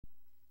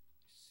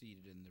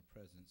seated in the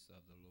presence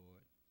of the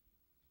Lord.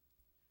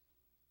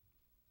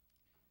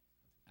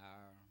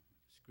 Our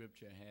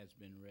scripture has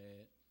been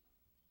read,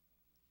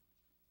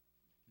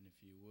 and if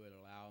you would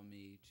allow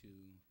me to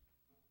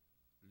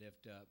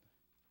lift up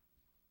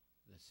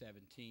the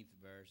 17th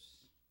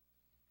verse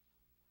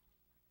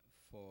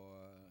for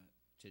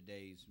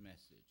today's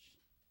message.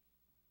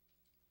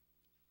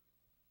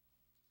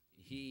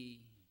 He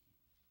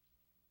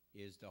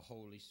is the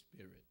Holy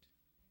Spirit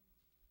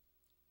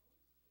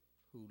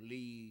who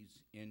leads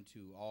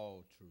into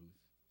all truth.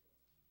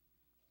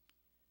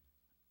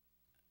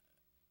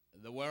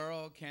 The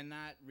world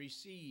cannot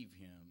receive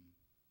him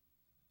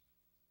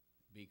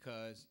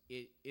because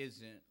it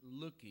isn't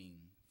looking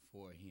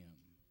for him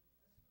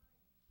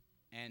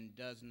and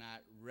does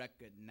not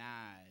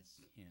recognize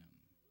him.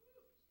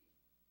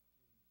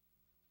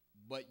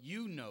 But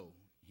you know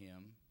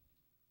him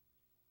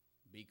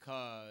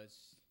because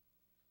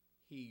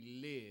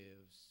he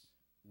lives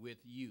with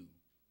you.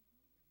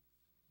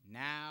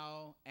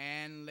 Now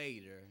and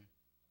later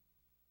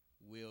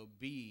will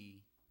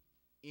be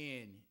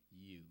in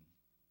you.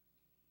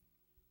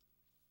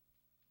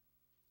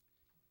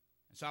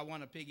 So I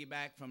want to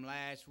piggyback from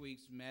last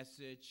week's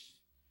message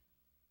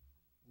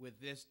with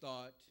this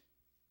thought: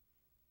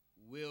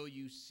 will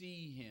you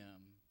see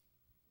him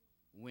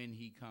when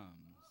he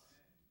comes?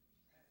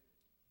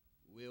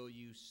 Will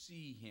you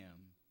see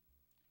him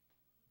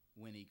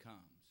when he comes?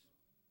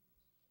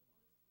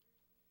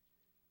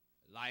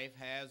 Life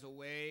has a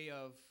way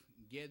of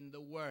getting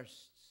the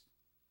worst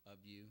of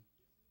you.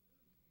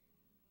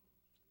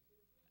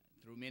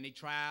 Through many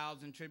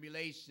trials and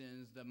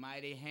tribulations, the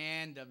mighty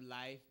hand of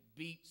life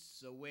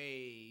beats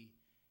away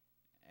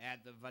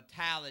at the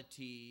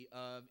vitality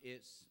of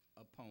its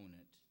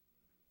opponent.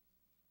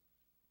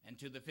 And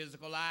to the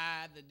physical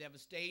eye, the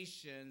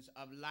devastations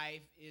of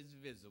life is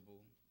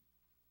visible.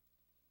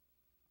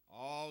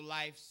 All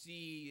life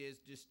sees is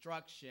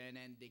destruction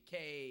and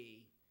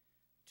decay,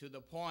 to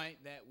the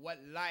point that what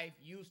life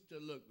used to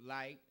look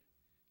like,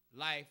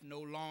 life no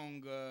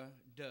longer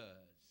does.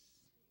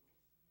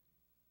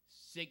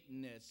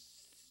 Sickness,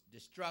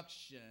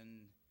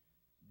 destruction,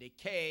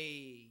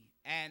 decay,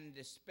 and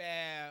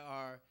despair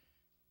are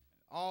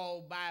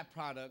all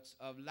byproducts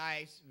of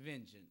life's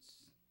vengeance.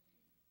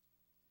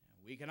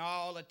 We can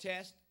all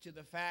attest to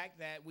the fact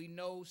that we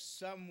know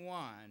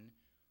someone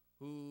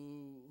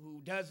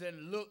who doesn't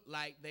look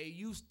like they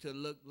used to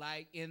look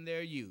like in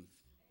their youth.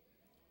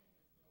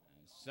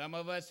 Some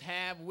of us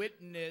have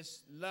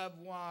witnessed loved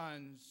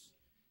ones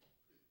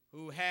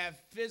who have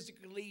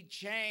physically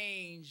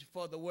changed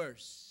for the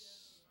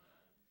worse.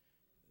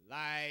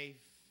 Life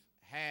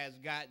has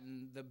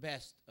gotten the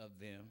best of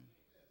them.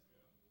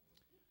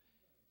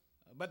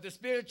 But the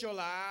spiritual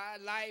eye,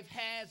 life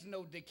has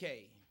no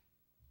decay.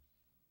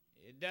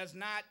 It does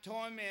not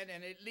torment,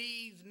 and it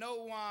leaves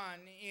no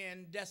one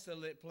in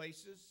desolate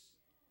places.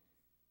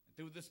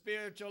 Through the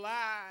spiritual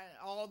eye,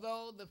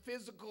 although the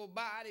physical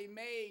body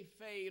may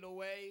fade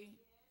away,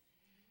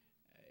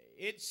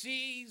 it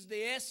sees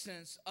the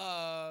essence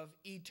of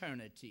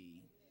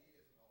eternity.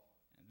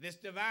 This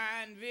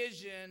divine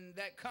vision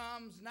that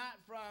comes not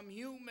from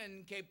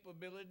human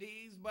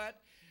capabilities,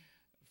 but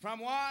from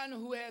one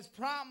who has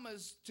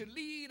promised to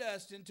lead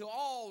us into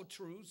all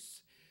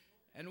truths,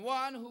 and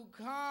one who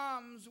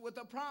comes with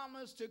a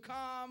promise to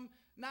come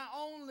not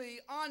only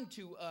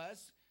unto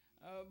us,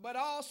 but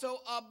also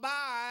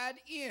abide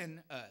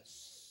in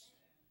us.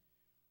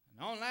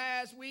 And on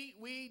last week,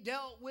 we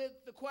dealt with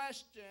the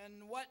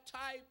question, what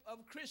type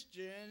of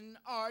Christian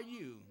are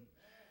you?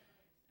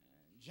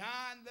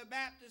 John the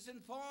Baptist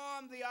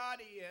informed the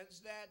audience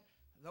that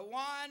the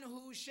one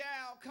who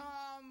shall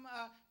come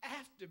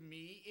after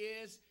me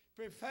is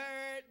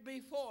preferred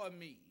before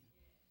me.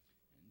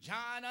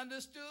 John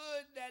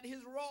understood that his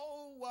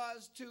role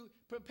was to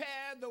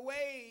prepare the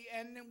way,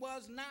 and it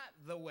was not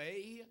the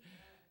way.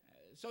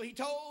 So he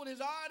told his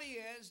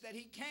audience that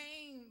he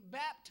came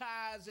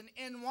baptizing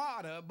in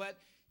water, but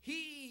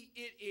he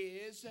it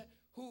is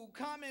who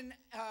coming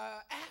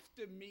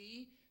after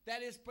me,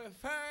 that is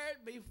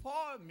preferred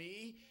before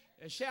me,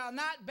 shall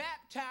not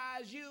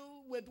baptize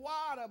you with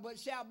water, but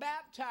shall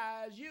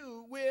baptize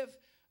you with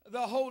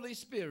the Holy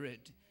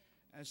Spirit.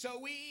 And so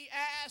we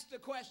asked the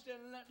question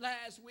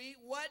last week,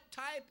 what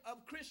type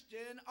of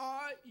Christian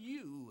are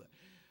you?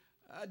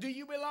 Do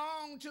you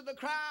belong to the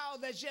crowd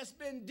that's just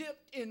been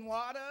dipped in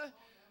water?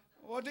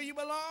 Or do you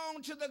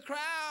belong to the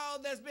crowd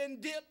that's been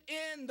dipped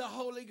in the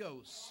Holy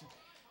Ghost?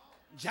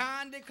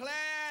 John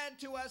declared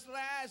to us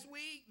last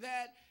week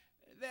that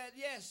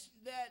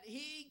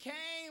he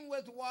came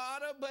with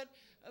water, but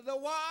the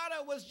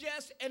water was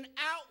just an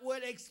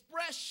outward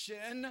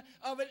expression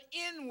of an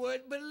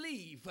inward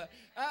belief.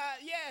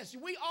 Yes,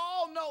 we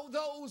all know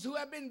those who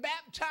have been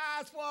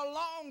baptized for a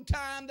long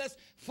time that's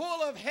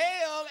full of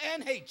hell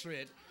and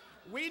hatred.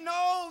 We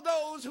know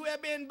those who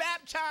have been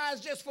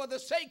baptized just for the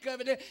sake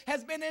of it,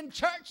 has been in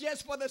church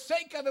just for the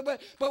sake of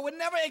it, but would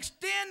never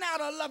extend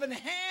out a loving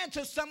hand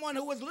to someone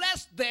who was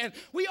less than.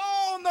 We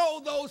all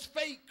know those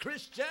fake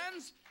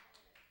Christians.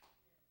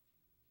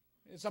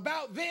 It's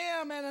about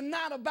them and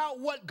not about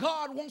what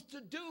God wants to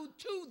do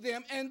to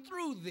them and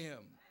through them.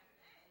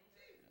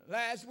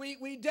 Last week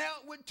we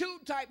dealt with two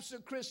types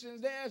of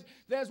Christians.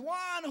 There's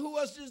one who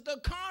is just the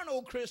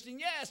carnal Christian.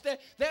 Yes,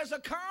 there's a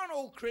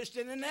carnal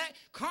Christian, and that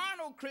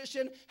carnal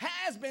Christian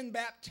has been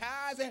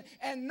baptized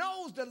and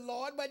knows the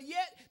Lord, but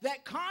yet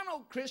that carnal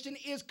Christian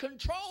is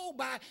controlled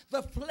by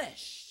the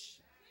flesh.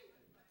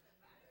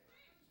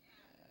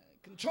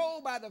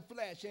 Controlled by the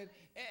flesh.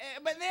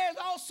 But there's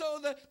also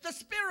the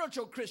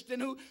spiritual Christian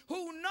who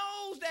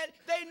knows that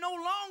they no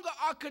longer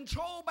are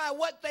controlled by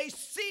what they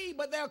see,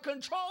 but they're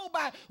controlled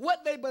by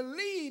what they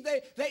believe.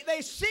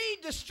 They see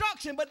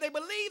destruction, but they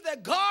believe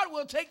that God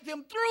will take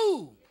them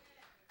through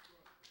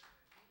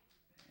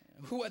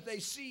what they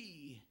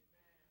see.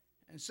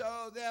 And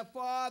so,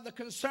 therefore, the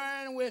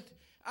concern with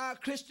our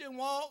Christian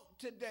walk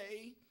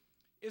today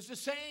is the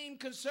same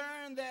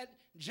concern that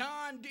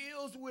John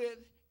deals with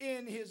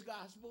in his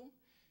gospel.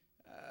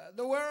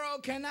 The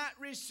world cannot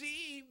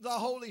receive the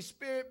Holy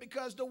Spirit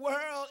because the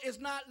world is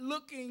not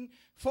looking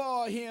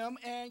for him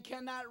and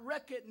cannot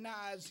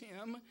recognize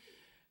him.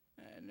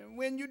 And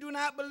when you do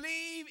not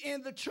believe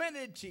in the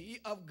Trinity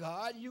of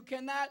God, you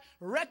cannot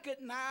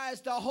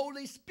recognize the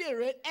Holy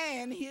Spirit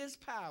and his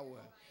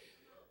power.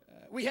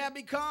 We have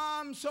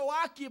become so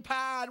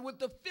occupied with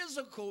the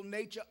physical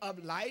nature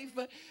of life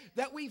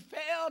that we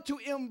fail to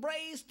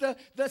embrace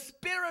the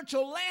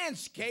spiritual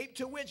landscape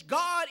to which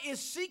God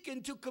is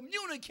seeking to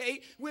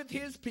communicate with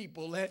his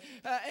people.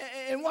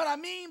 And what I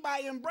mean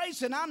by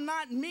embracing,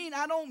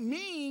 I don't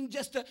mean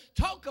just to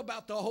talk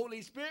about the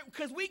Holy Spirit,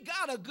 because we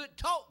got a good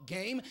talk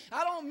game.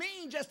 I don't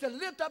mean just to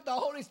lift up the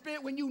Holy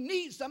Spirit when you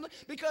need something,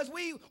 because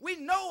we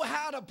know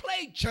how to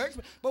play church.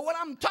 But what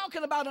I'm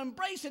talking about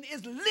embracing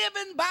is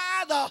living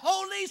by the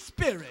Holy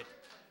Spirit.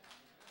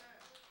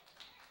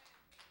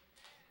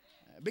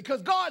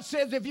 Because God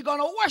says if you're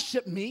going to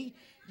worship me,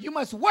 you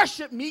must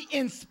worship me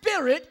in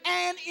spirit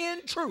and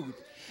in truth.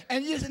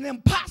 And it's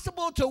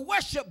impossible to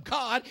worship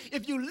God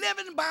if you're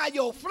living by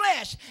your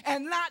flesh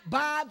and not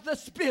by the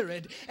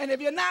Spirit. And if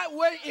you're not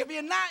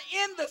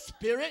in the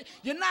Spirit,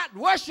 you're not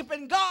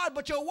worshiping God,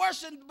 but you're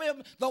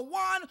worshiping the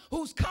one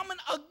who's coming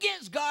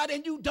against God,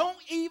 and you don't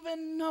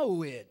even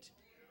know it.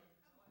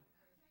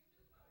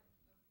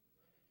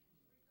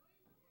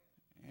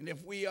 And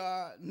if we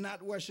are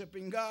not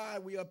worshiping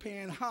God, we are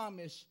paying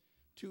homage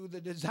to the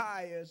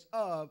desires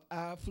of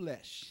our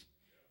flesh.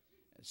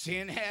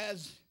 Sin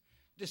has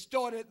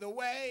distorted the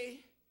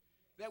way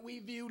that we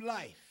view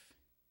life.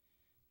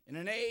 In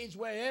an age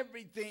where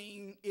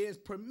everything is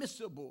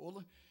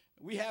permissible,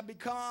 we have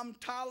become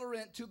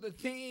tolerant to the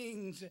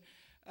things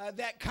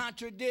that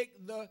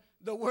contradict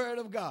the Word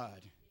of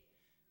God.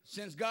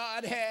 Since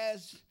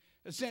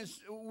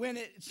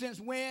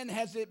when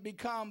has it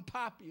become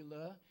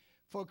popular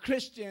for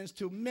Christians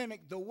to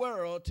mimic the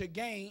world to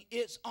gain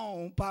its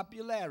own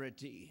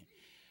popularity?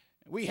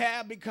 We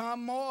have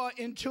become more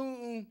in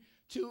tune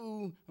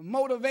to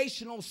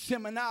motivational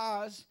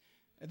seminars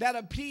that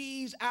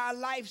appease our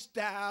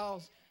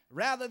lifestyles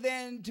rather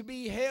than to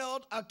be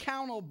held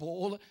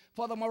accountable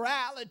for the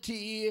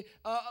morality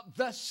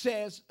thus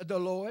says the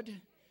Lord.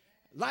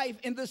 Life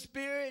in the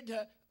spirit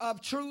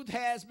of truth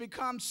has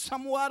become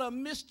somewhat a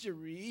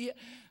mystery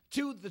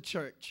to the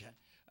church.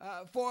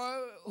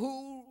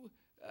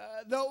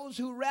 Those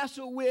who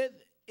wrestle with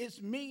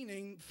its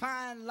meaning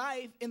find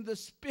life in the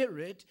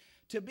Spirit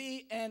to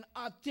be an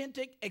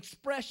authentic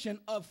expression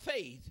of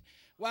faith,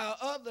 while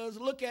others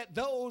look at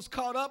those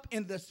caught up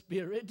in the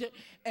Spirit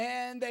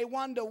and they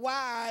wonder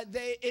why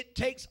it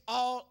takes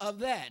all of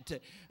that.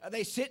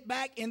 They sit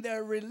back in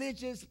their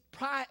religious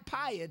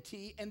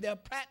piety and their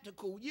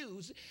practical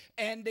use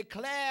and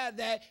declare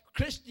that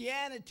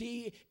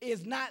Christianity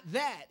is not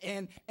that.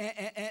 And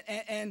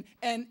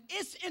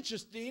it's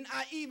interesting.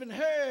 I even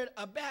heard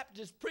a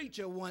Baptist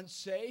preacher once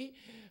say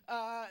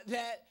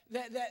that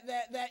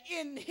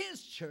in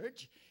his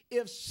church,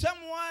 if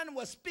someone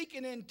was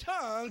speaking in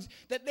tongues,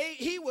 that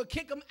he would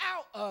kick them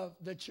out of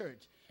the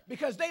church,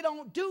 because they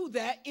don't do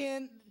that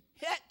in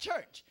that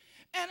church.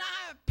 And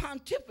I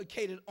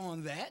pontificated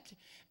on that.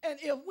 And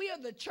if we are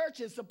the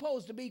church is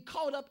supposed to be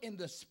caught up in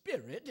the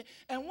Spirit,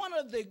 and one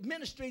of the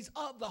ministries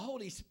of the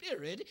Holy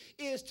Spirit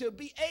is to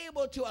be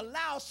able to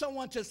allow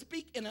someone to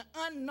speak in an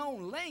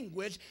unknown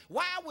language,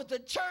 why would the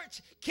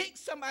church kick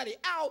somebody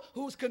out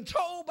who's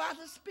controlled by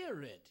the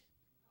Spirit?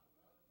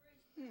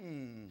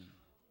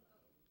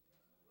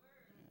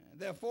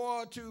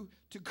 Therefore, to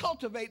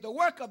cultivate the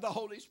work of the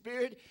Holy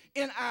Spirit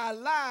in our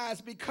lives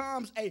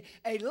becomes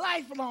a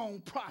lifelong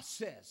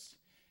process.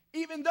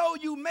 Even though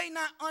you may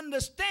not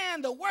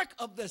understand the work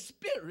of the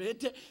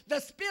Spirit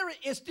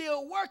is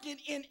still working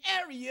in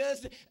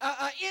areas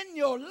in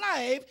your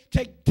life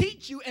to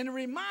teach you and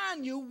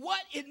remind you what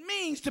it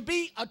means to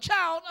be a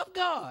child of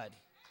God.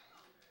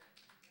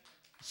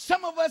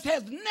 Some of us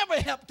has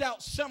never helped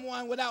out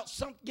someone without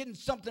getting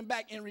something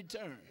back in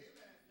return.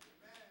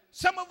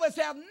 Some of us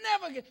have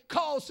never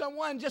called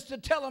someone just to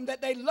tell them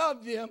that they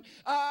love them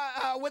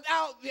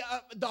without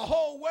the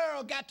whole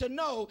world got to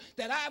know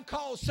that I've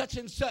called such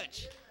and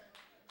such.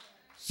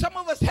 Some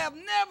of us have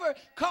never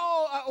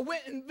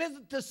went and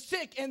visited the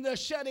sick and the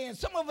shut in.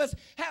 Some of us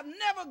have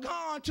never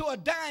gone to a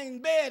dying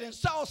bed and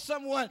saw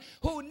someone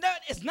who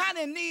is not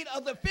in need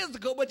of the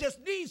physical, but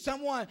just needs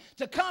someone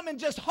to come and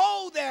just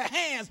hold their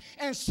hands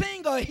and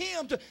sing a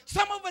hymn.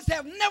 Some of us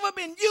have never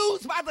been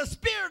used by the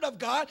Spirit of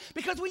God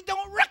because we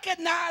don't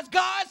recognize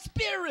God's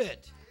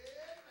Spirit.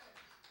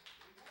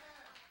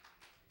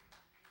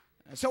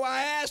 So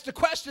I asked the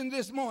question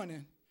this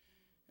morning,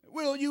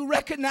 will you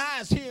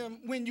recognize him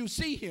when you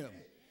see him?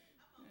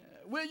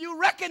 Will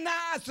you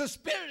recognize the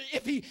Spirit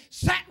if he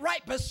sat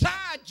right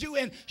beside you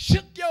and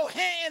shook your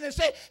hand and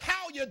said,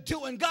 how you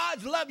doing?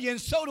 God's love you and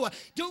so do I.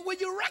 Will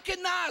you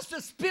recognize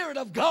the Spirit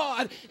of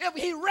God if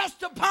he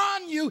rests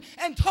upon you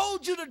and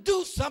told you to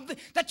do something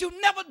that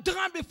you've never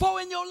done before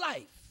in your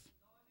life?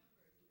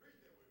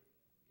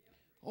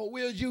 Or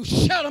will you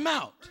shut him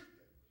out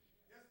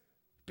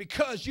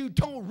because you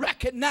don't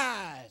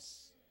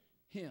recognize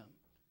him?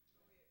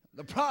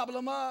 The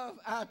problem of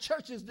our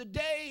churches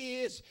today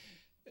is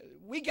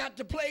we got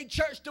to play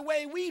church the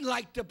way we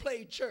like to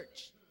play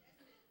church,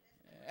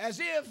 as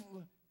if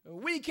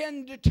we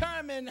can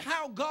determine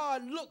how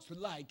God looks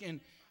like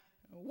and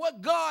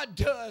what God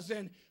does,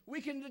 and we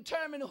can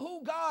determine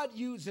who God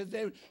uses,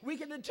 and we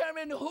can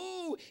determine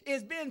who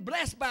is being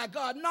blessed by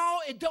God. No,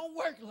 it don't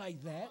work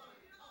like that.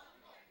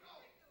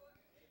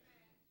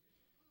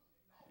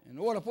 In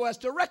order for us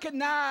to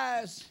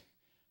recognize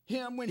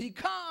him when he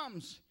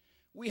comes,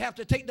 we have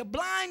to take the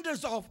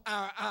blinders off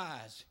our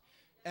eyes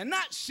and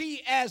not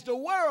see as the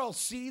world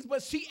sees,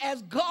 but see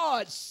as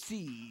God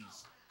sees.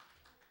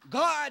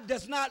 God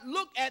does not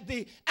look at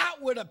the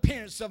outward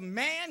appearance of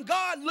man.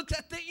 God looks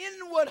at the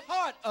inward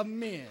heart of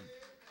men.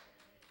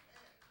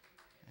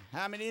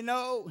 How many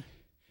know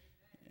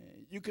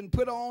you can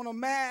put on a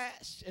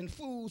mask and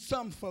fool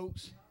some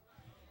folks,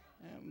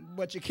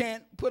 but you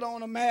can't put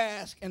on a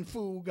mask and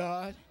fool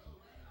God?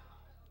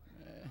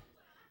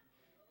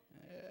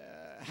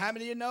 How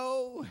many of you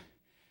know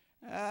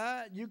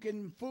you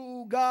can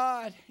fool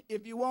God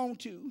if you want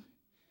to?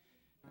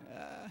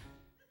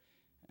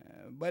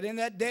 But in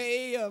that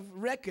day of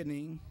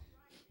reckoning,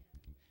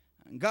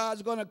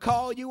 God's going to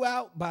call you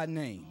out by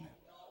name.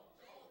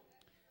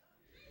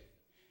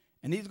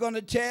 And he's going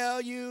to tell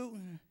you,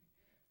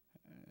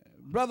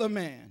 brother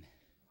man,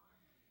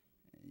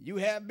 you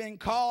have been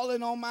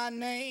calling on my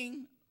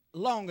name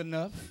long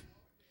enough.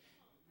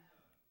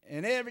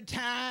 And every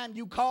time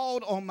you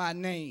called on my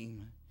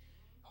name,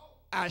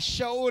 I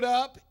showed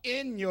up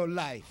in your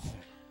life,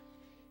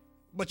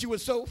 but you were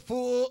so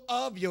full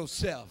of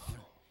yourself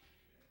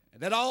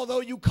that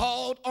although you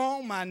called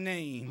on my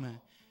name,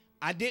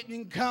 I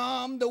didn't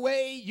come the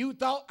way you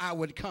thought I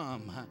would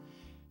come.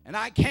 And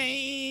I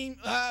came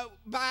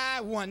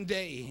by one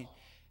day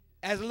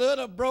as a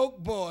little broke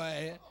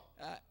boy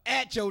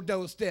at your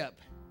doorstep.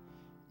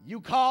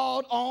 You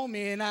called on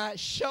me and I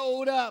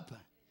showed up,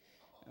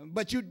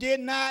 but you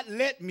did not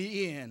let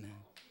me in.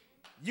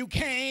 You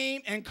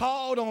came and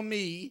called on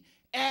me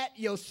at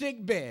your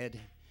sick bed,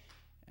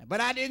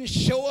 but I didn't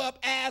show up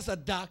as a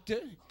doctor.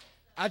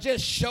 I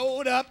just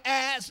showed up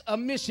as a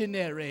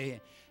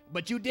missionary,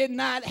 but you did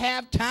not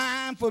have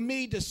time for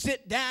me to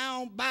sit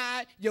down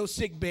by your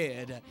sick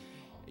bed.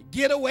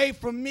 Get away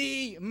from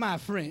me, my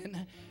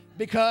friend,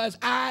 because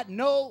I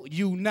know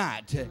you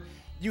not.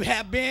 You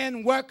have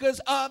been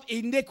workers of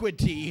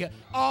iniquity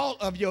all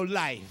of your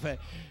life.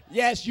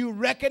 Yes, you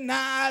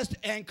recognized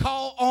and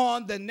call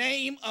on the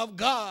name of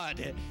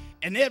God.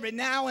 And every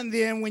now and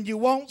then when you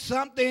want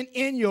something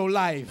in your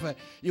life,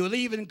 you'll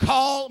even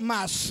call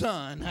my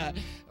son.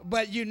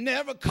 But you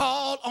never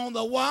called on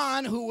the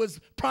one who was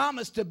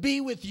promised to be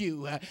with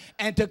you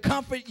and to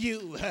comfort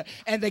you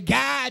and to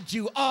guide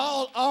you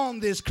all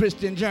on this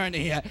Christian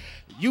journey.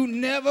 You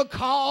never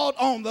called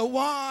on the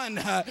one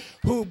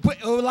who,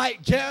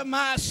 like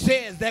Jeremiah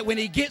says, that when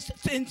he gets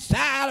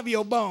inside of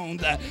your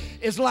bones,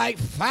 it's like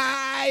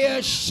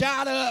fire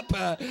shot up,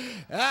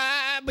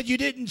 but you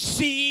didn't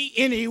see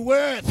any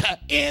worth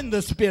in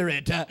the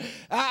Spirit.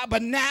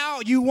 But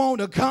now you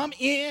want to come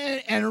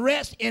in and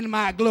rest in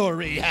my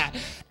glory.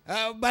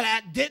 But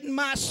didn't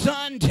my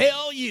son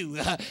tell you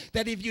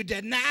that if you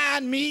deny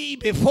me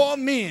before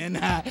men,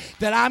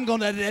 that I'm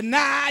going to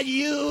deny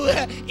you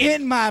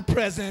in my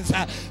presence?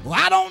 Well,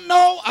 I don't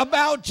know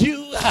about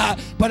you,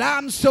 but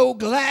I'm so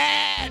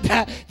glad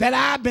that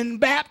I've been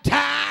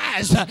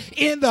baptized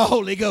in the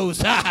Holy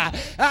Ghost.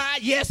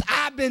 Yes,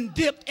 I've been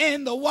dipped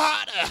in the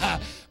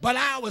water, but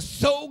I was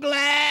so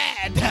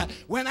glad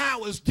when I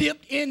was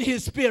dipped in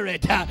his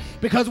Spirit,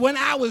 because when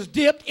I was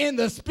dipped in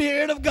the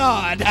Spirit of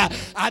God,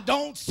 I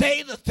don't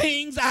say the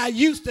things I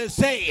used to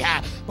say,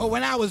 but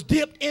when I was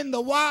dipped in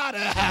the water,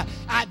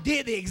 I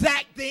did the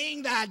exact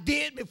thing that I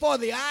did before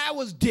the eye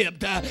was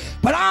dipped.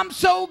 But I'm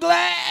so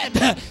glad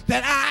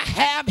that I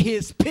have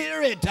his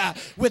Spirit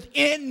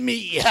within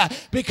me,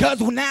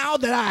 because now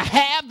that I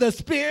have the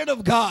Spirit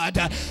of God,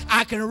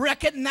 I can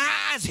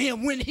recognize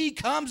him when he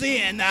comes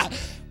in.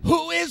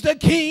 Who is the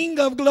King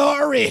of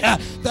glory?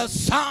 The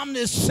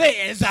psalmist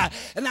says,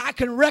 and I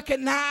can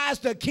recognize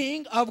the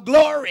King of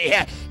glory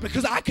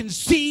because I can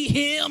see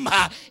him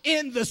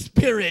in the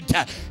spirit.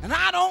 And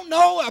I don't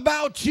know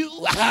about you,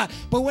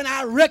 but when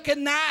I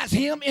recognize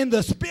him in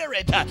the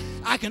spirit,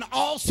 I can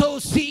also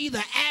see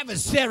the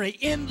adversary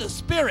in the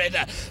spirit,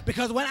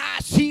 because when I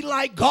see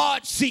like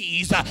God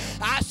sees,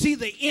 I see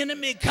the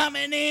enemy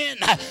coming in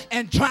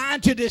and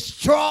trying to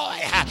destroy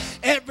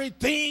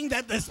everything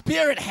that the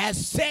spirit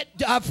has set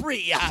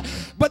free.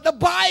 But the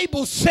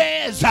Bible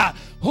says,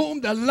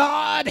 whom the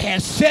Lord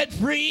has set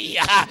free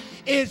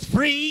is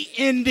free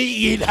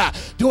indeed.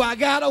 Do I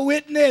got a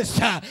witness?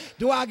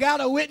 Do I got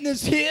a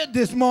witness here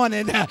this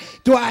morning?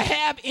 Do I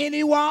have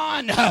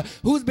anyone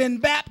who's been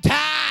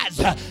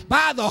baptized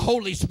by the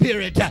Holy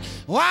Spirit?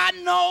 Well, I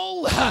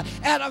know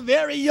at a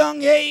very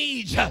young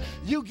age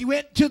you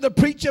went to the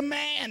preacher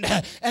man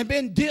and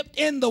been dipped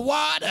in the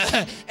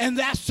water, and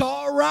that's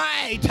all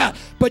right.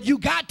 But you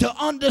got to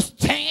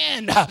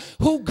understand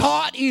who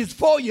God is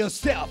for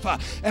yourself.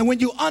 And when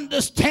you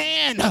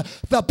understand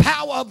the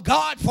power of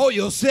God for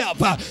yourself,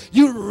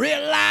 you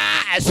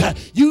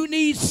realize you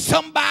need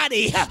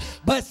somebody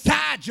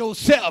beside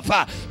yourself.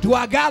 Do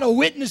I got a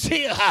witness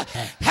here?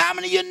 How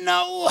many of you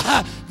know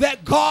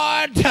that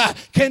God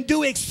can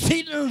do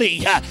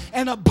exceedingly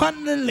and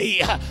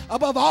abundantly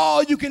above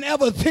all you can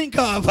ever think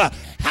of?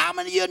 How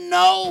many of you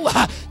know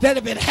that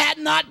if it had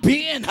not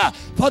been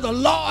for the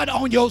Lord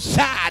on your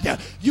side,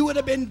 you would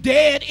have been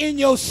dead in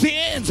your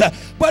sins?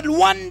 But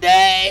one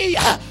day,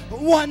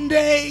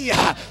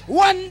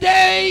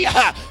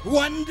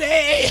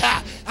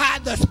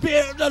 the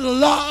Spirit of the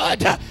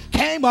Lord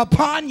came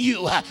upon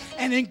you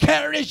and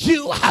encouraged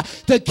you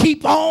to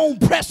keep on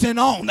pressing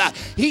on.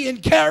 He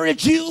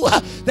encouraged you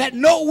that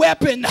no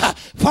weapon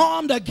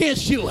formed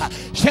against you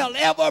shall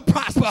ever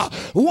prosper.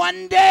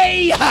 One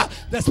day,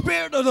 the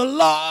Spirit of the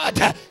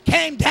Lord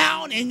came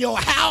down in your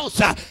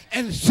house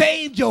and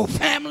saved your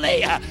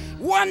family.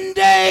 One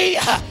day,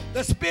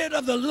 the Spirit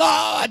of the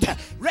Lord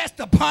rest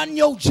upon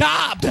your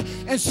job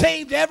and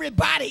saved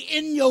everybody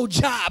in your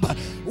job.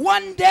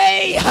 One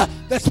day,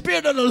 the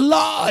Spirit of the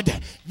Lord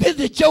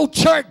visit your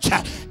church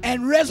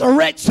and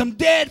resurrect some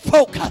dead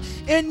folk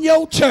in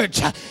your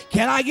church.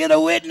 Can I get a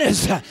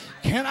witness?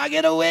 Can I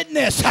get a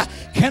witness?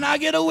 Can I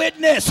get a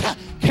witness?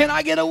 Can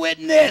I get a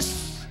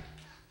witness?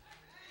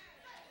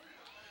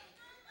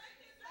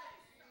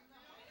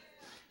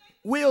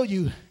 Will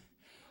you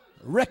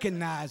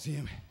recognize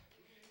him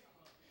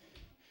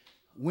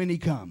when he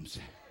comes?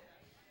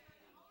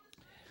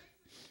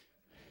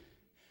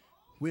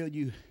 Will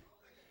you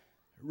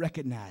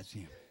recognize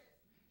him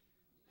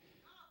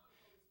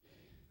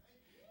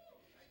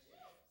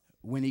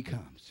when he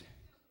comes?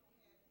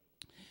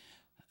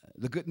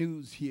 The good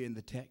news here in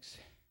the text,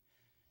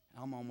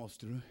 I'm almost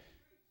through,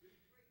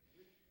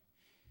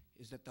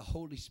 is that the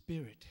Holy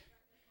Spirit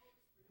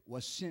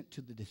was sent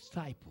to the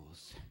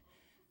disciples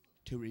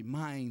to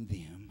remind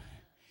them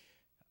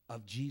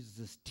of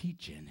Jesus'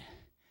 teaching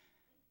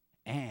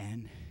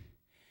and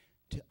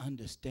to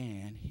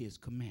understand his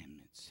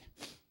commandments.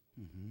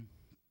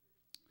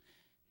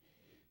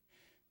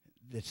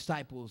 The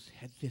disciples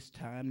at this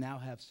time now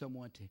have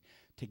someone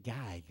to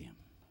guide them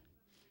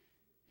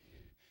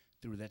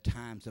through their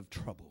times of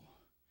trouble,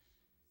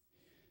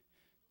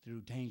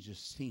 through dangers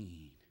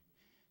seen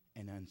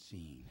and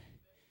unseen.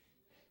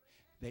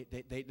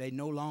 They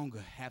no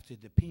longer have to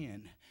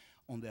depend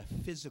on their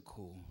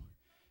physical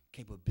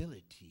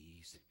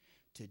capabilities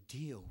to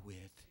deal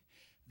with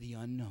the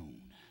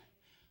unknown.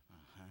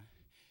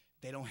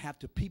 They don't have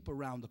to peep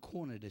around the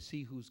corner to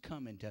see who's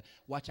coming, to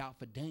watch out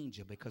for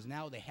danger, because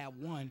now they have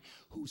one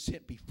who's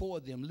sent before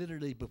them,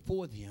 literally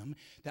before them,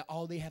 that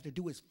all they have to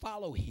do is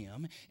follow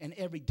him, and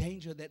every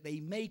danger that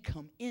they may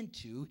come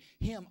into,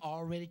 him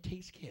already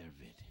takes care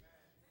of it.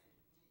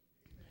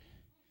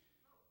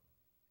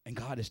 And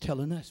God is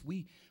telling us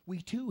we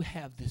too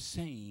have the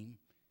same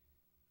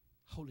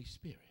Holy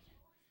Spirit.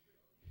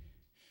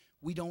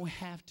 We don't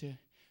have to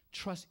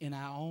trust in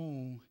our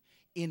own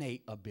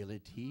innate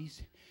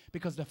abilities,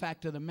 because the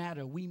fact of the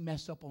matter, we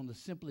mess up on the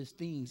simplest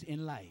things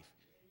in life.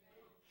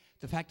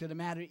 The fact of the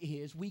matter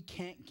is we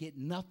can't get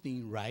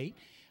nothing right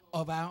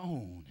of our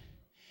own.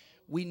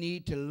 We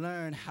need to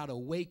learn how to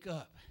wake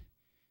up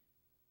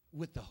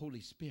with the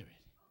Holy Spirit,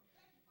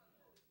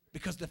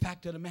 because the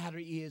fact of the matter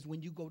is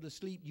when you go to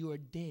sleep, you are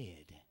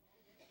dead,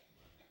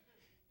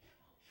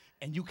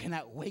 and you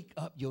cannot wake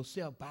up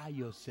yourself by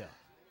yourself.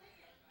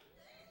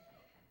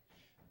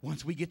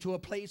 Once we get to a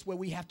place where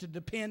we have to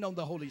depend on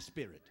the Holy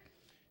Spirit,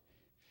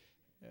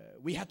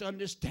 we have to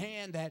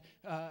understand that,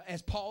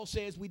 as Paul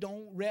says, we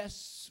don't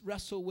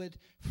wrestle with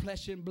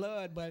flesh and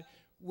blood, but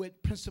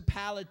with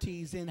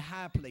principalities in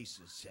high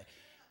places,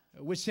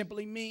 which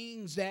simply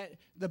means that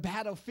the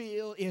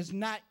battlefield is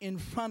not in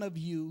front of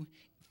you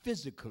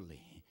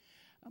physically,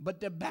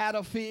 but the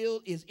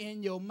battlefield is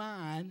in your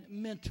mind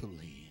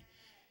mentally.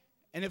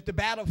 And if the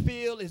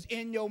battlefield is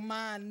in your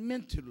mind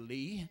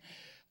mentally,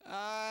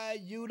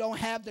 you don't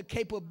have the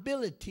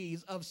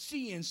capabilities of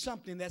seeing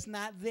something that's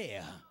not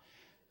there.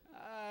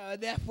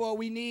 Therefore,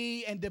 we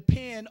need and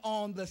depend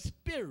on the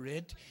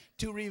Spirit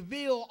to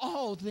reveal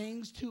all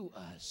things to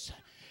us.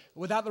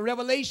 Without the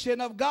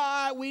revelation of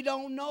God, we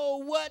don't know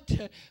what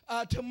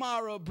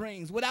tomorrow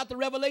brings. Without the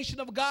revelation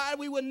of God,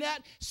 we will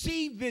not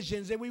see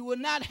visions and we will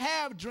not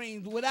have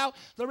dreams. Without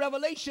the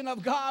revelation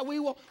of God, we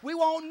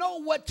won't know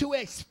what to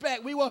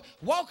expect. We will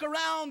walk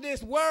around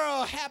this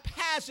world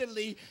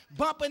haphazardly,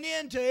 bumping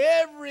into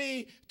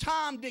every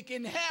Tom, Dick,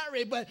 and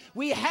Harry. But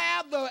we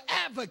have the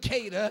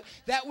advocator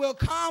that will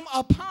come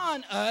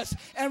upon us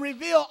and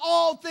reveal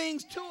all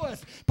things to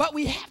us. But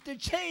we have to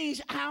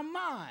change our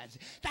minds.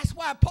 That's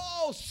why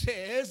Paul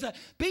says,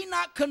 be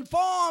not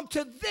conformed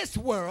to this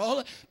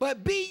world,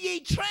 but be ye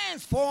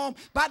transformed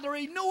by the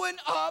renewing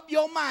of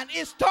your mind.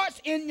 It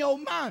starts in your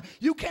mind.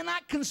 You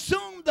cannot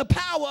consume the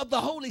power of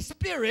the Holy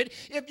Spirit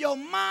if your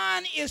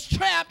mind is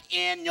trapped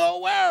in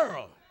your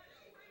world.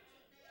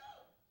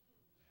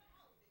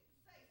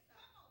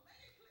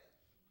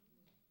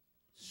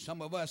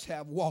 Some of us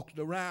have walked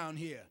around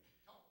here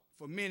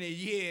for many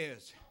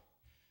years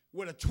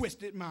with a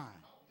twisted mind,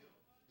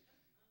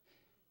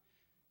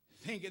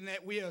 thinking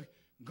that we are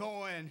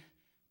going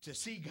to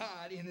see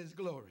God in his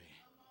glory.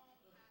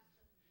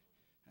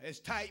 It's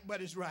tight,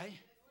 but it's right.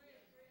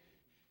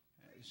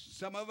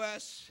 Some of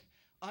us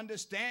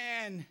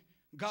understand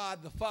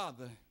God the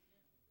Father.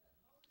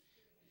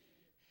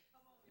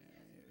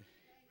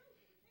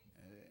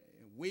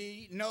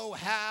 We know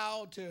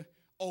how to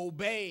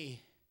obey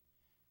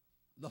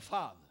the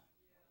Father.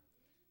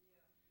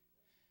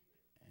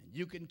 And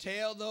you can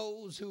tell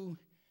those who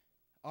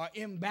are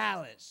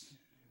imbalanced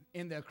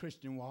in their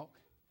Christian walk.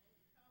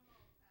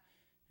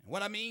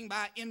 What I mean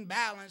by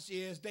imbalance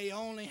is they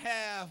only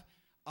have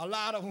a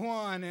lot of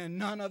one and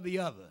none of the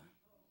other.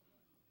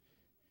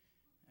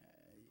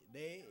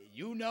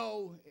 You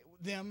know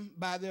them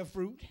by their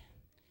fruit.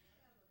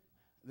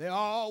 They're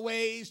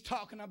always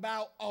talking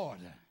about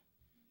order.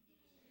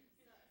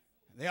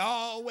 They're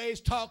always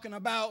talking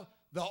about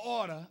the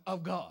order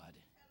of God.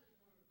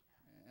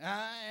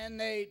 And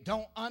they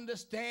don't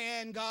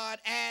understand God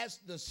as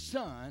the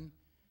Son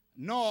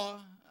nor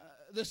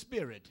the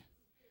Spirit.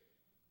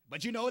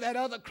 But you know that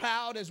other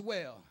crowd as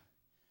well.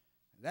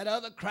 That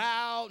other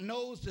crowd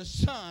knows the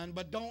Son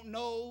but don't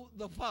know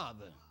the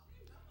Father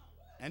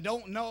and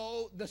don't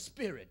know the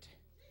Spirit.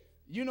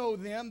 You know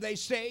them. They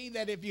say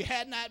that if you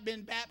had not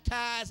been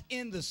baptized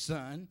in the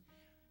Son,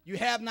 you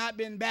have not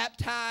been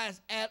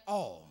baptized at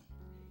all.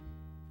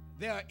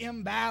 They're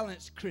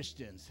imbalanced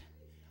Christians.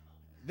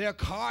 They're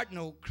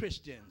cardinal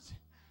Christians.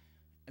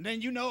 And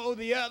then you know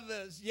the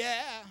others,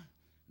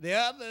 the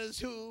others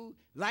who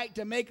like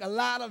to make a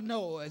lot of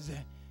noise.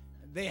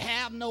 They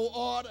have no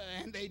order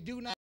and they do not